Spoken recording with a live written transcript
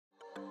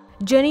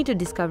Journey to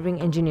Discovering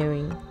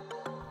Engineering.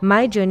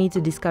 My journey to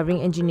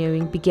discovering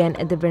engineering began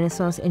at the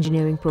Renaissance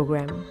Engineering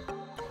program.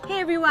 Hey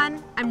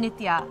everyone, I'm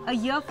Nithya, a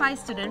Year 5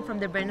 student from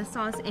the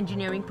Renaissance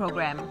Engineering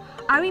program.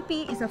 REP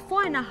is a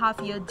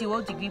 4.5-year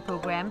dual degree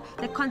program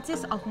that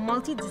consists of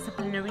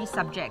multidisciplinary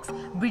subjects,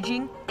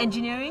 bridging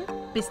engineering,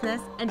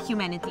 business, and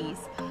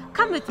humanities.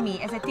 Come with me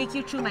as I take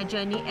you through my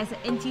journey as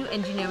an NTU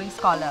engineering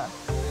scholar.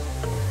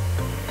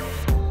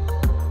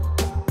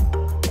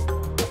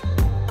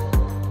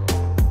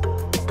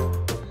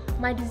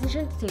 My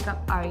decision to take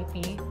up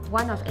REP,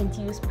 one of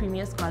NTU's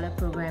premier scholar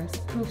programs,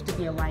 proved to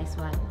be a wise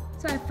one.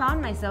 So I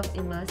found myself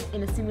immersed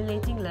in a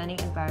simulating learning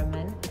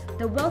environment.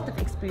 The wealth of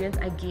experience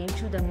I gained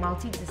through the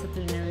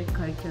multidisciplinary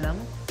curriculum,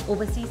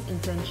 overseas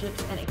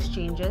internships and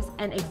exchanges,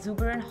 and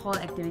exuberant hall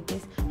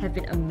activities have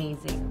been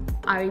amazing.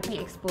 REP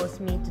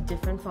exposed me to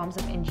different forms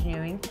of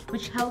engineering,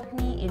 which helped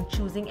me in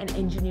choosing an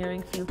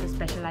engineering field to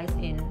specialize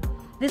in.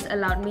 This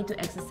allowed me to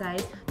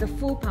exercise the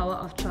full power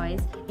of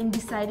choice in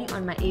deciding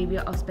on my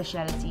area of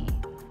specialty.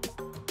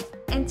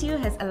 NTU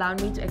has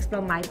allowed me to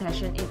explore my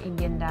passion in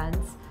Indian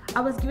dance.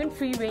 I was given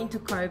free rein to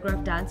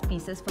choreograph dance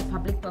pieces for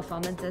public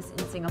performances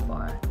in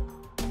Singapore.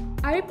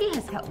 REP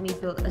has helped me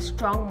build a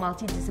strong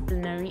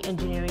multidisciplinary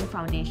engineering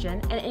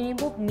foundation and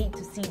enabled me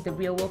to see the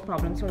real-world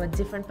problems from a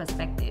different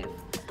perspective.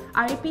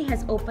 REP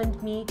has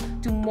opened me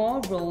to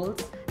more roles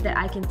that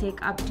I can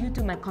take up due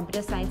to my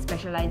computer science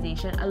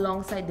specialization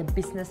alongside the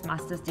business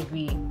master's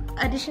degree.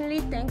 Additionally,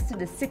 thanks to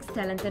the 6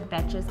 talented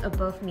batches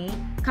above me,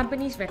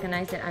 companies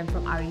recognize that I'm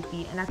from REP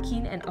and are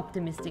keen and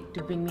optimistic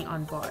to bring me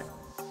on board.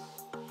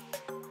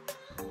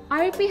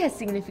 REP has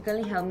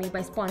significantly helped me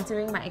by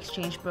sponsoring my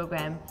exchange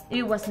program. If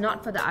it was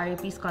not for the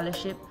REP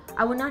scholarship,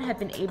 I would not have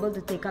been able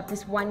to take up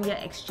this 1-year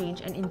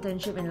exchange and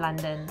internship in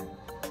London.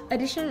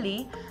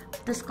 Additionally,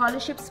 the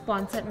scholarship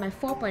sponsored my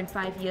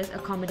 4.5 years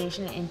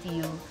accommodation at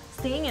NTU.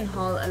 Staying in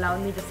hall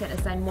allowed me to set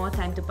aside more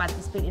time to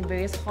participate in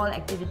various hall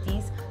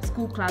activities,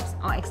 school clubs,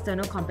 or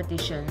external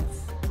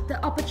competitions.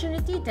 The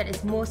opportunity that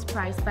is most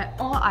prized by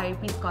all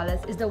REP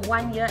scholars is the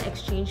 1-year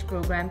exchange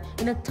program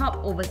in a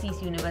top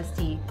overseas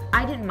university.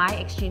 I did my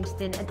exchange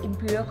stint at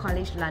Imperial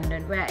College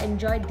London, where I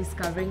enjoyed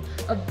discovering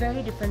a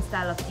very different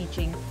style of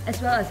teaching,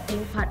 as well as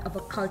being part of a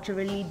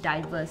culturally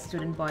diverse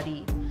student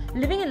body.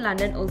 Living in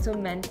London also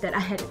meant that I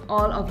had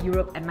all of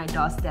Europe at my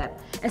doorstep.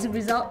 As a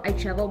result, I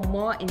travelled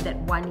more in that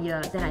 1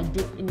 year than I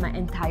did in my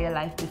entire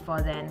life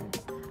before then.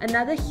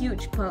 Another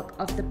huge perk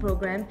of the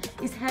program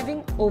is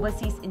having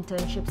overseas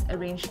internships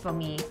arranged for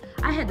me.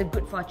 I had the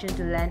good fortune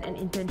to land an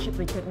internship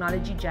with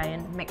technology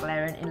giant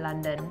McLaren in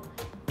London.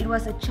 It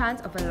was a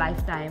chance of a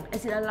lifetime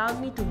as it allowed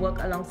me to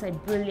work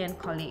alongside brilliant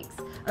colleagues,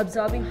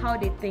 absorbing how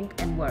they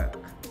think and work.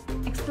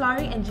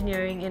 Exploring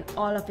engineering in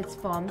all of its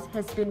forms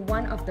has been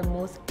one of the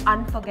most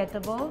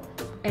unforgettable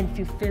and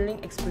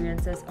fulfilling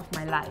experiences of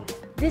my life.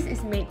 This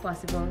is made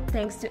possible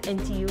thanks to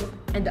NTU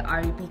and the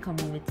REP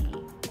community.